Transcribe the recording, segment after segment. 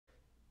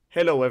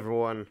Hello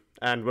everyone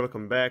and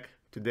welcome back.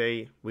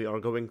 Today we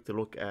are going to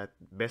look at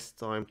best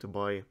time to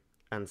buy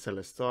and sell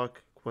a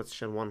stock,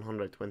 question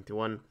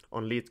 121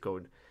 on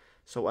LeetCode.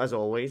 So as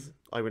always,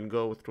 I will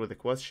go through the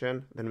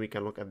question, then we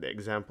can look at the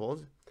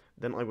examples.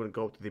 Then I will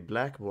go to the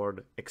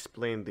blackboard,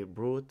 explain the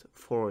brute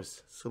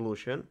force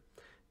solution,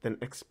 then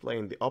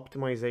explain the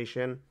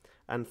optimization,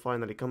 and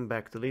finally come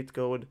back to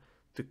LeetCode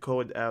to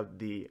code out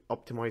the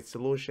optimized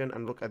solution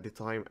and look at the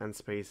time and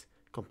space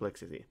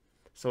complexity.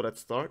 So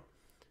let's start.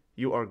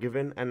 You are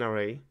given an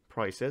array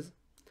prices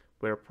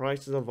where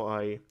prices of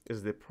I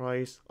is the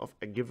price of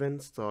a given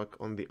stock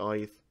on the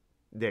ith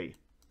day,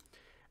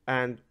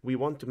 and we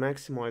want to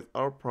maximize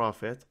our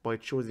profit by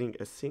choosing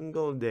a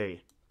single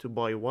day to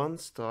buy one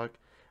stock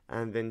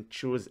and then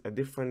choose a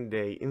different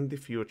day in the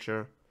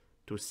future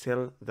to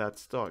sell that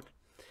stock,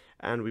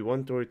 and we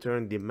want to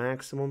return the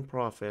maximum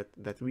profit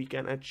that we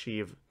can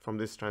achieve from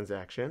this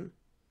transaction,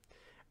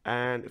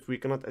 and if we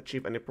cannot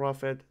achieve any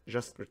profit,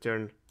 just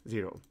return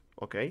 0.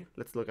 Okay,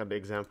 let's look at the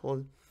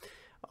examples.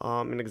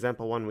 In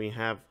example 1, we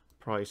have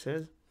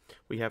prices.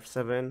 We have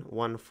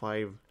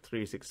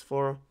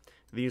 715364.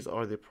 These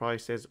are the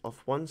prices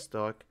of one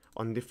stock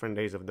on different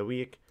days of the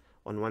week.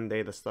 On one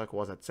day the stock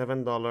was at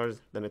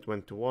 $7, then it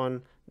went to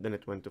 1, then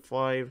it went to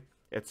 5,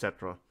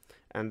 etc.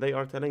 And they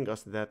are telling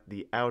us that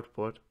the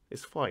output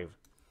is 5.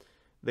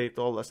 They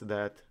told us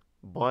that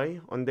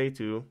buy on day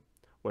 2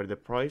 where the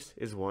price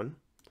is 1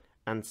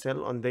 and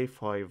sell on day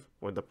 5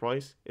 where the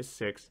price is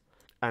 6,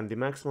 and the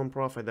maximum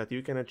profit that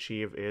you can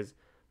achieve is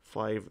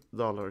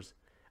 $5.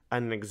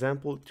 And in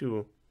example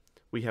 2,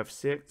 we have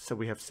 6, so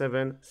we have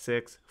 7,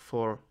 6,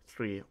 4,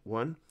 3,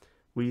 1.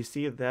 We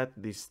see that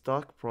the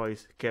stock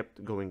price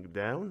kept going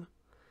down,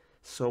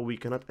 so we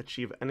cannot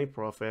achieve any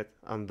profit,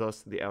 and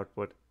thus the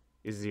output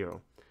is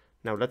 0.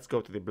 Now let's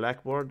go to the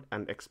blackboard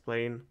and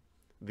explain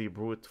the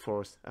brute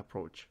force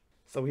approach.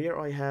 So here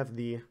I have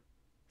the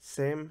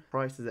same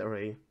prices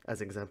array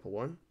as example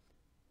 1.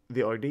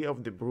 The idea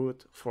of the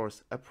brute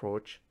force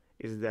approach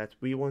is that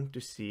we want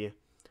to see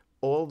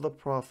all the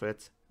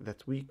profits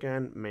that we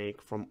can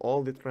make from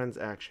all the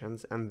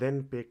transactions and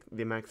then pick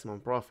the maximum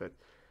profit.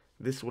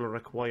 This will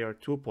require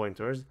 2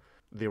 pointers.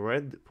 The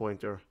red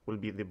pointer will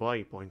be the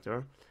buy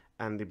pointer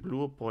and the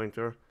blue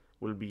pointer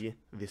will be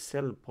the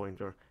sell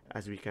pointer,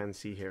 as we can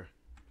see here.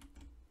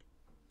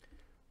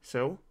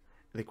 So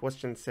the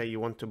question say you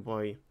want to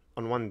buy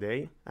on one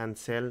day and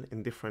sell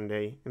in different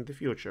day in the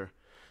future.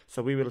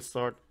 So we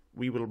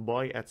will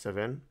buy at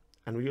 7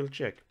 and we will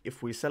check.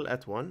 If we sell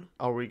at 1,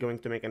 are we going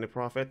to make any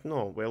profit?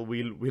 No. Well,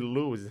 we'll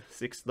lose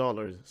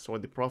 $6, so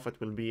the profit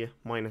will be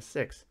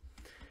 -6.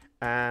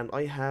 And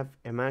I have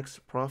a max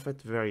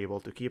profit variable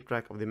to keep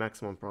track of the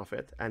maximum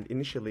profit, and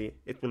initially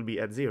it will be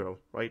at 0,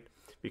 right?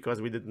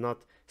 Because we did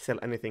not sell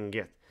anything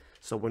yet.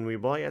 So when we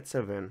buy at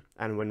 7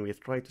 and when we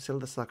try to sell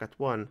the stock at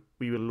 1,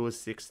 we will lose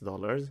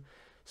 $6.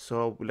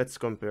 So let's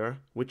compare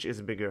which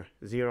is bigger,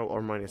 0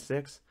 or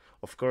 -6.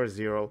 Of course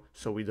 0,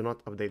 so we do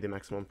not update the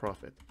maximum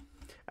profit.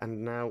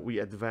 And now we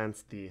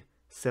advance the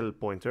sell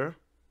pointer.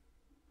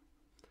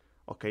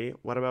 Okay,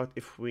 what about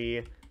if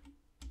we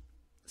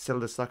sell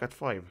the stock at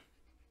 5?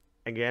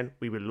 Again,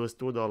 we will lose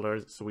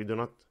 $2, so we do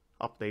not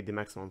update the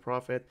maximum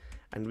profit.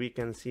 And we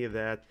can see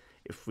that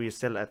if we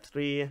sell at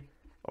 3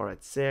 or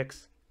at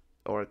 6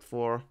 or at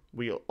 4,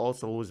 we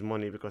also lose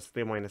money because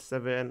 3 minus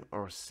 7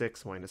 or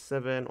 6 minus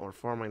 7 or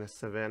 4 minus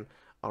 7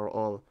 are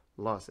all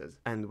losses.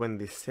 And when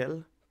the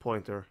sell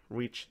pointer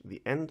reach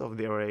the end of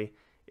the array,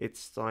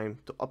 it's time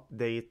to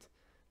update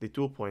the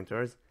 2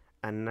 pointers,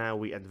 and now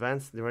we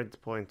advance the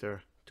red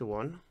pointer to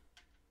 1,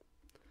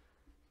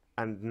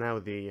 and now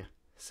the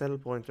sell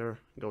pointer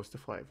goes to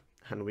 5,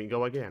 and we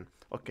go again.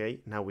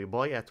 Okay, now we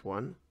buy at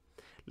 1.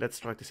 Let's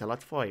try to sell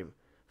at 5.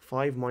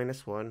 5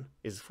 minus 1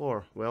 is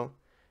 4. Well,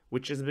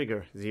 which is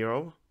bigger,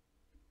 0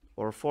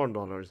 or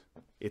 $4?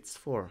 It's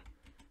 4.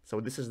 So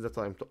this is the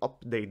time to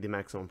update the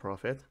maximum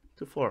profit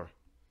to 4.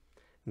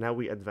 Now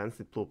we advance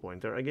the blue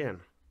pointer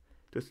again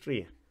to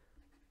 3.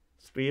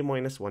 3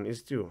 minus 1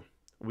 is 2.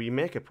 We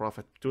make a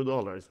profit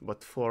 $2,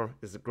 but 4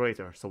 is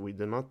greater, so we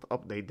do not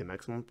update the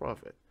maximum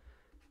profit.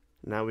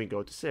 Now we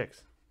go to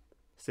 6.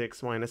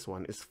 6 minus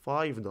 1 is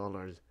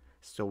 $5,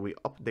 so we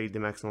update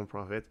the maximum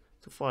profit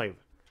to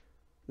 5.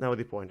 Now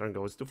the pointer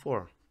goes to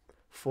 4.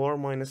 4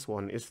 minus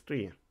 1 is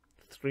 3.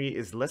 3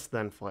 is less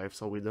than 5,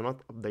 so we do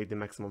not update the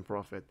maximum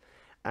profit.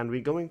 And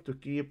we're going to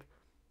keep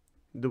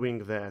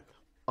doing that.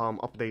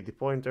 Update the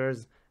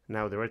pointers.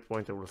 Now the red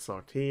pointer will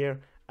start here,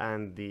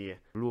 and the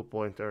blue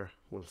pointer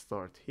will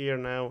start here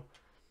now,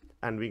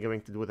 and we're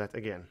going to do that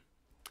again.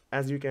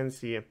 As you can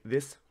see,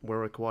 this will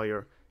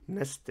require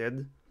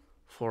nested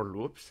for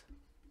loops,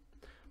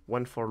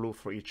 one for loop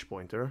for each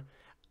pointer,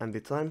 and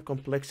the time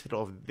complexity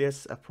of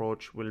this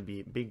approach will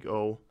be big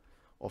O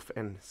of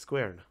n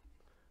squared,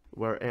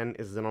 where n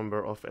is the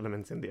number of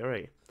elements in the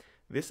array.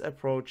 This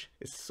approach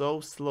is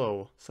so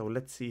slow, so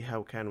let's see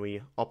how can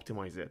we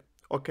optimize it.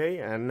 Okay,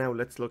 and now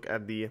let's look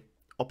at the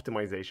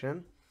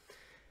optimization.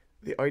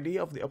 The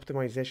idea of the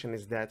optimization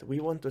is that we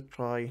want to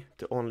try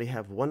to only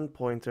have one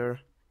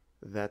pointer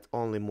that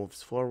only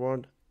moves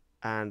forward,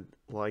 and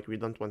like we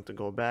don't want to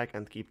go back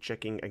and keep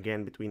checking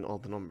again between all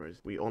the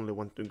numbers. We only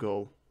want to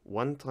go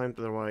one time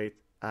to the right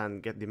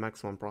and get the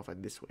maximum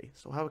profit this way.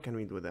 So how can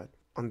we do that?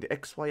 On the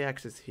XY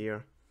axis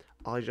here,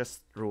 I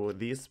just drew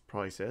these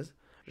prices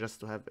just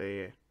to have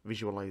a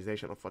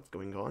visualization of what's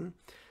going on.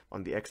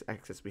 On the X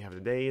axis we have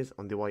the days,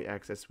 on the Y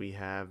axis we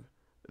have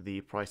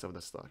the price of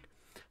the stock.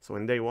 So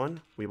in day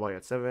 1 we buy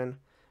at 7,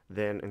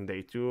 then in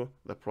day 2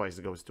 the price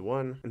goes to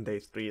 1, in day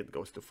 3 it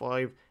goes to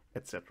 5,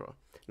 etc.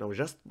 Now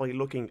just by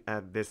looking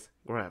at this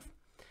graph,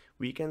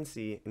 we can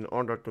see in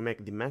order to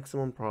make the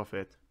maximum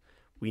profit,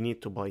 we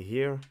need to buy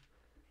here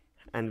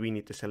and we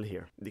need to sell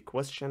here. The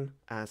question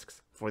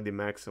asks for the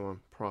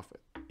maximum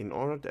profit. In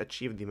order to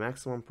achieve the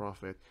maximum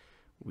profit,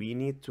 we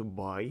need to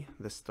buy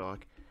the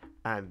stock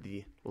at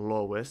the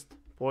lowest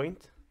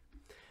point,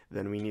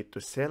 then we need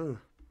to sell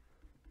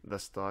the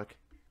stock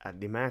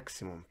at the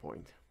maximum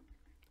point.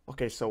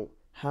 Okay, so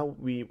how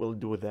we will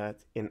do that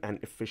in an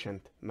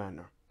efficient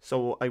manner?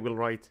 So I will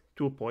write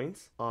 2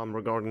 points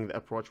regarding the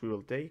approach we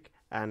will take,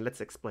 and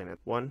let's explain it.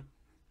 1,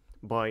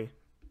 buy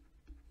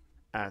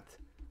at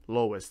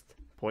lowest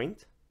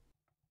point.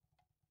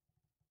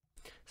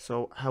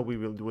 So how we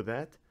will do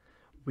that?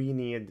 We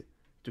need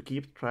to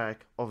keep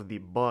track of the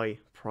buy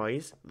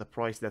price, the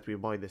price that we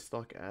buy the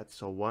stock at.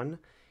 So 1,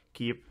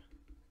 keep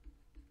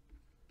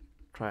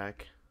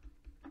track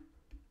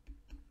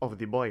of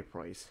the buy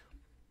price.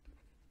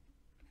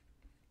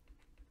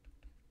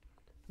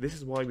 This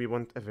is why we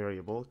want a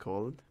variable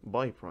called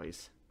buy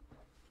price.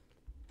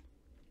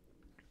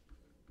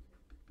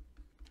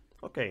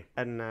 Okay,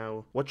 and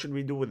now what should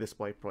we do with this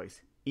buy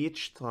price?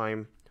 Each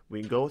time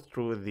we go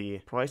through the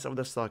price of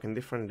the stock in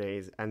different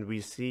days and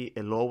we see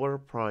a lower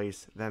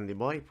price than the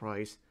buy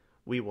price,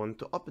 we want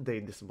to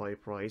update this buy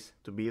price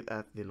to be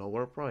at the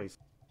lower price.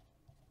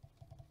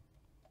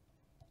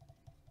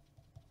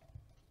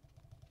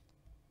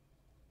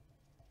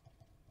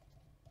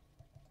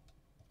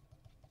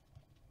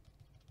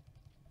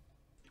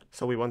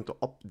 So we want to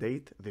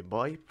update the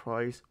buy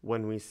price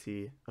when we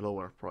see a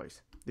lower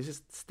price. This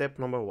is step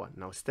number 1.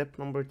 Now step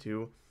number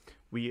 2,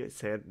 we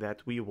said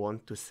that we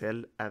want to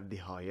sell at the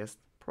highest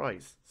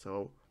price.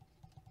 So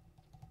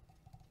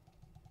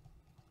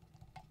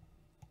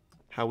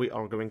how we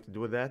are going to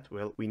do that?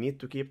 Well, we need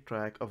to keep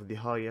track of the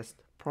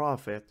highest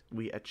profit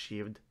we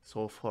achieved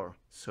so far.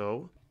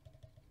 So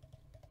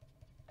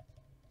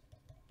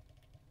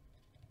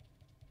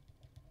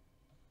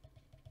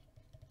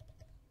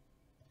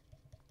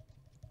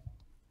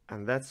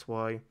and that's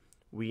why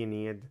we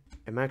need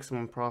a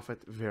maximum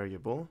profit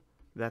variable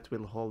that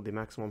will hold the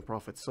maximum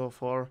profit so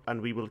far,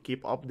 and we will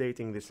keep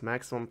updating this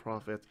maximum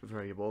profit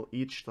variable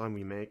each time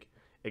we make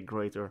a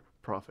greater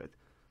profit.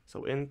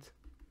 So int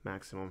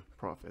maximum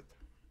profit.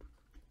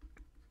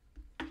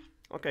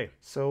 Okay,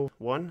 so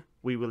 1,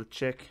 we will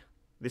check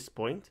this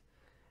point.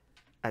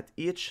 At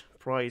each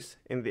price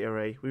in the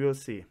array, we will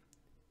see,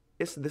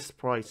 is this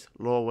price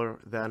lower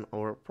than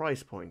our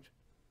price point?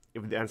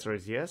 If the answer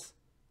is yes,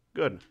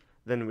 good.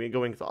 Then we're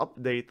going to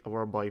update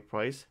our buy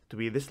price to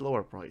be this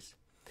lower price.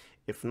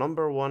 If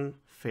number 1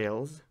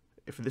 fails,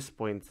 if this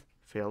point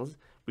fails,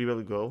 we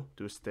will go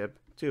to step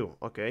 2.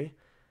 Okay,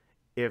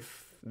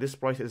 if this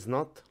price is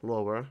not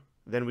lower,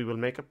 then we will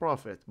make a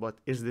profit. But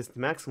is this the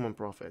maximum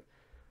profit?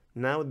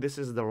 Now this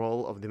is the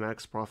role of the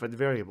max profit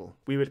variable.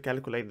 We will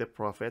calculate the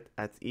profit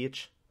at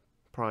each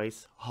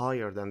price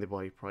higher than the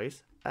buy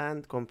price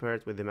and compare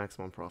it with the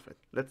maximum profit.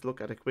 Let's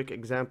look at a quick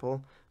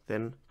example,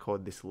 then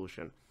code the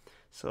solution.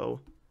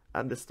 So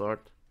at the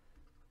start,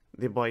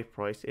 the buy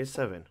price is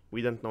 7.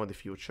 We don't know the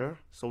future,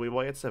 so we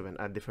buy at 7.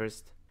 At the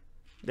first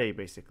day,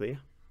 basically,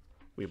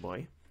 we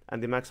buy.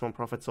 And the maximum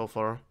profit so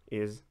far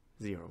is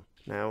 0.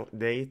 Now,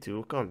 day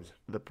 2 comes.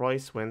 The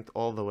price went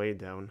all the way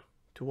down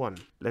to 1.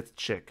 Let's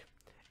check.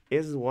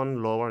 Is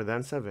 1 lower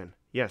than 7?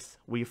 Yes,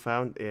 we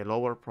found a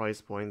lower price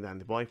point than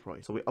the buy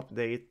price. So we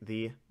update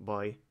the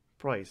buy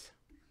price.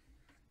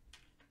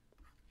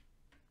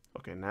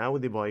 Okay, now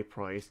the buy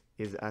price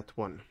is at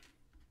 1.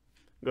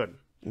 Good.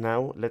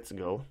 Now let's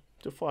go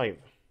to 5.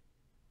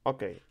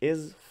 Okay,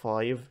 is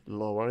 5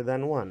 lower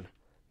than 1?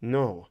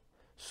 No.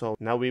 So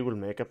now we will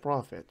make a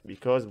profit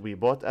because we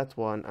bought at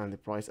 1 and the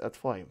price at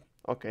 5.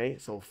 Okay,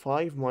 so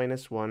 5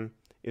 minus 1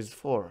 is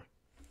 4.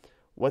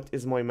 What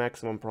is my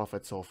maximum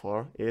profit so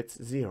far?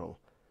 It's 0.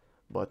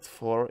 But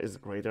 4 is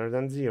greater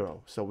than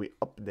 0. So we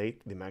update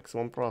the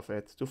maximum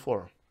profit to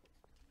 4.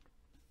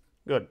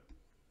 Good.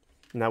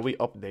 Now we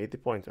update the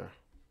pointer.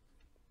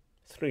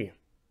 3.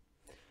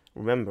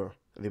 Remember,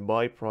 the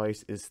buy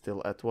price is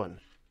still at 1.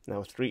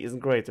 Now 3 is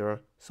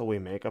greater, so we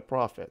make a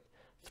profit.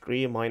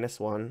 3 minus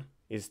 1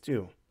 is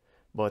 2.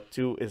 But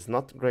 2 is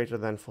not greater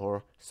than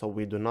 4, so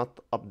we do not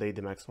update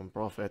the maximum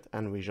profit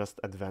and we just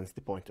advance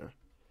the pointer.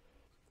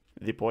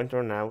 The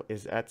pointer now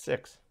is at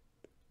 6.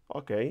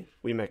 Okay,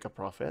 we make a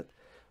profit.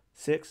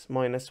 6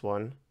 minus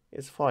 1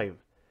 is 5.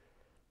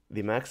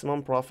 The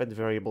maximum profit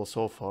variable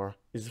so far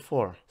is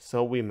 4,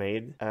 so we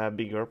made a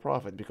bigger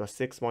profit because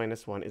 6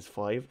 minus 1 is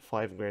 5,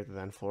 5 greater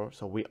than 4,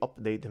 so we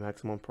update the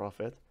maximum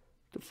profit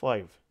to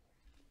 5.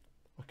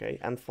 Okay,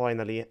 and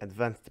finally,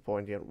 advanced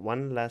point here,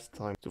 one last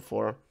time to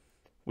 4.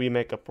 We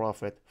make a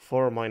profit.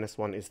 4 minus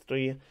 1 is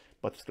 3,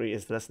 but 3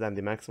 is less than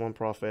the maximum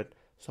profit,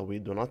 so we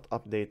do not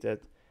update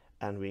it,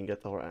 and we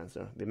get our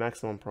answer. The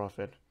maximum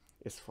profit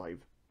is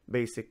 5.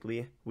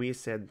 Basically, we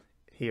said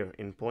here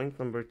in point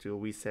number 2,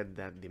 we said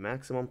that the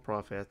maximum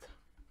profit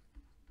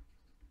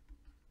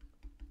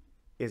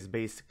is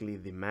basically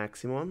the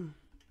maximum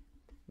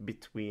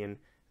between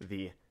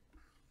the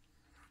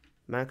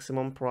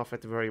maximum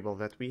profit variable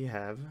that we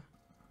have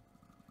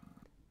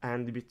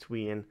and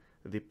between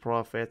the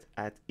profit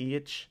at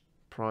each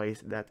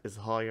price that is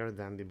higher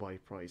than the buy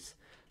price.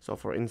 So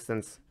for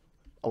instance,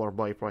 our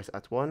buy price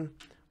at 1,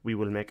 we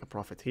will make a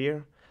profit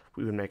here,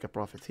 we will make a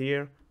profit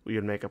here, we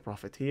will make a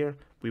profit here,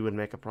 we will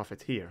make a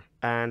profit here.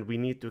 And we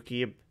need to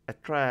keep a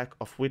track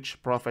of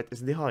which profit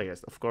is the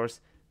highest. Of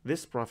course,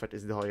 this profit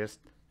is the highest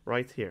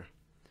right here.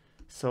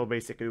 So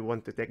basically we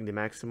want to take the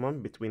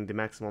maximum between the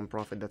maximum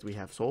profit that we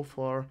have so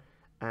far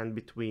and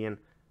between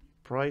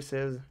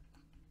prices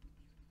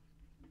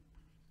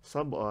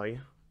sub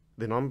I,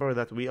 the number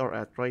that we are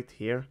at right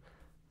here,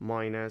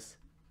 minus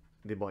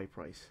the buy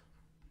price.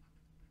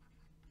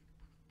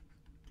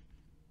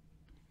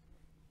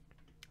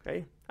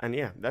 Okay, and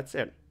yeah, that's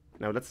it.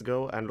 Now let's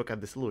go and look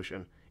at the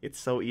solution. It's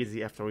so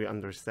easy after we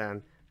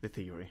understand the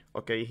theory.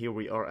 Okay, here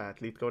we are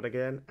at LeetCode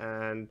again,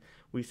 and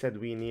we said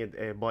we need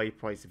a buy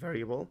price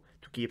variable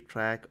to keep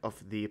track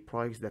of the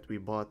price that we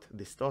bought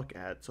the stock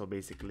at. So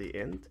basically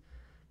int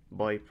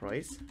buy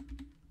price.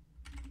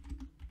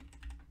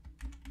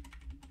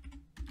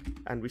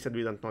 And we said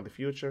we don't know the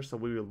future, so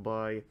we will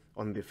buy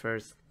on the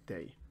first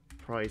day.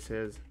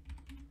 Prices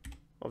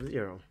of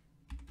 0.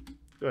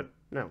 Good.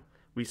 Now,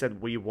 we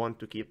said we want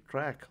to keep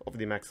track of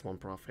the maximum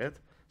profit,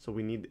 so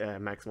we need a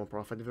maximum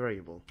profit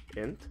variable.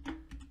 Int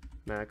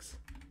max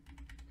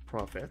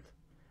profit.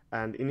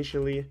 And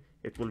initially,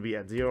 it will be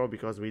at 0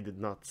 because we did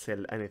not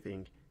sell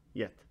anything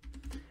yet.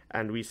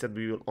 And we said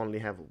we will only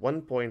have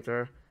one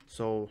pointer,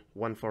 so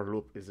one for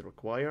loop is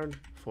required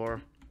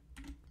for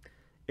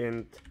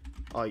int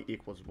I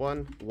equals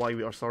 1. Why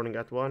we are starting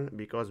at 1?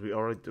 Because we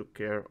already took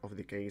care of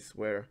the case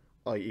where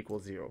I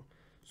equals 0.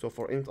 So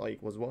for int I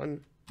equals 1,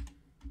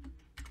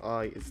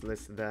 I is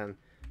less than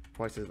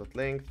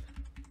prices.length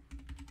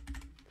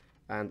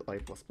and I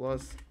plus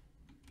plus.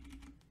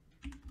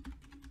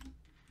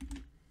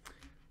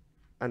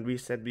 And we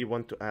said we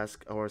want to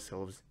ask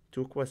ourselves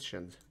 2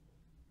 questions.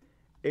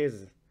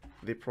 Is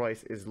the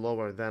price is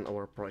lower than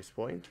our price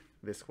point?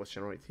 This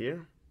question right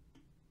here.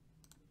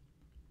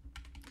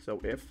 So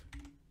if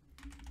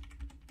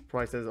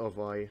prices of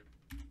I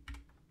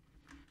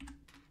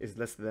is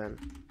less than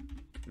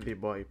the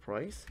buy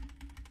price,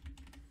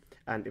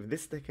 and if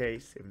this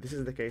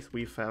is the case,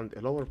 we found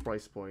a lower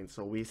price point,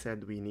 so we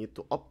said we need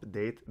to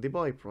update the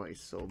buy price.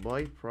 So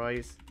buy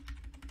price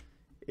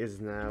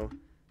is now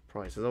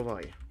prices of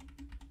I.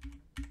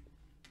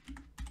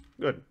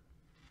 Good.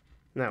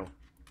 Now,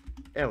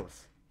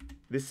 else,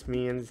 this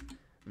means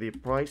the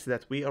price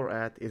that we are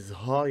at is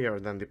higher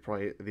than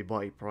the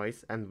buy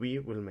price, and we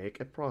will make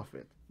a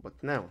profit. But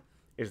now,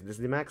 is this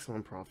the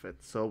maximum profit?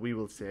 So we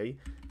will say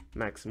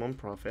maximum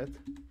profit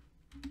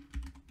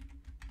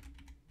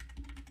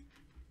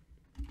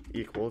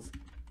equals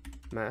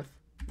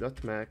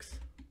math.max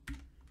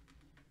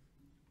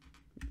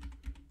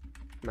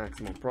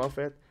maximum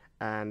profit,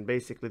 and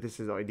basically this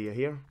is the idea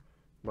here,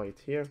 right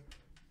here.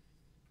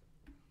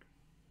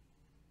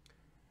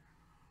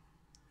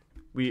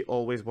 We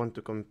always want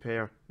to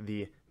compare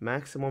the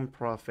maximum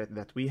profit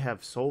that we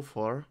have so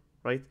far,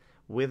 right,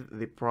 with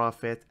the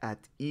profit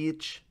at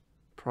each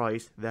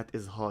price that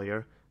is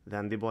higher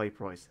than the buy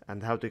price.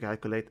 And how to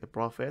calculate a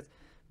profit?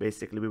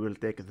 Basically, we will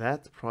take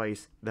that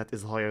price that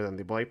is higher than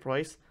the buy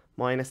price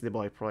minus the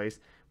buy price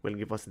will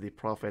give us the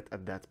profit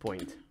at that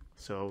point.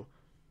 So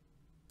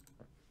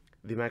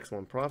the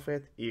maximum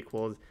profit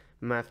equals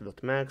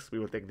math.max. We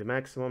will take the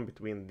maximum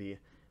between the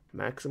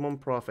maximum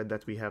profit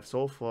that we have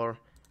so far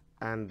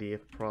and the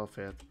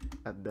profit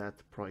at that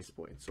price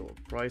point. So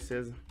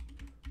prices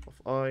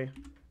of I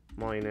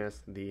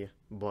minus the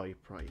buy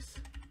price.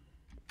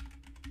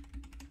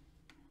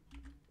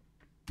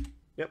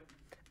 Yep,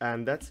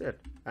 and that's it.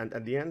 And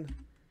at the end,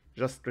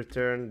 just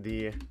return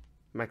the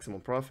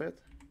maximum profit.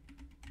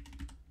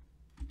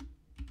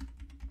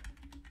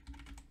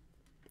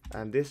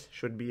 And this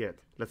should be it.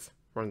 Let's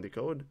run the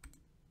code.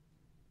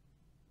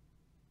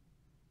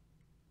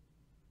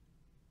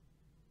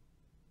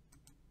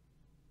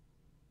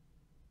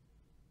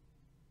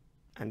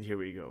 And here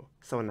we go.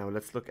 So now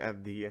let's look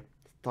at the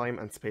time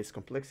and space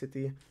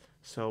complexity.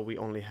 So we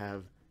only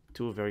have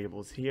 2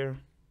 variables here.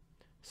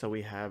 So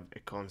we have a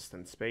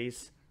constant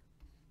space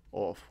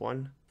of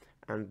 1.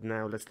 And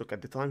now let's look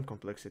at the time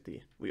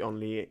complexity. We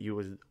only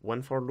used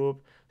one for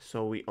loop,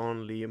 so we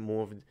only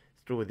moved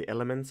through the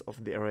elements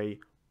of the array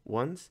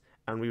once,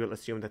 and we will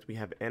assume that we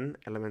have n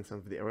elements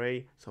of the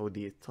array, so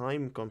the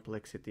time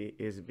complexity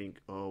is big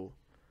O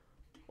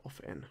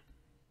of n.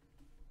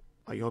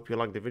 I hope you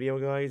liked the video,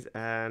 guys,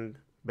 and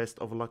best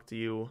of luck to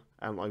you,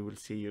 and I will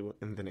see you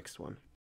in the next one.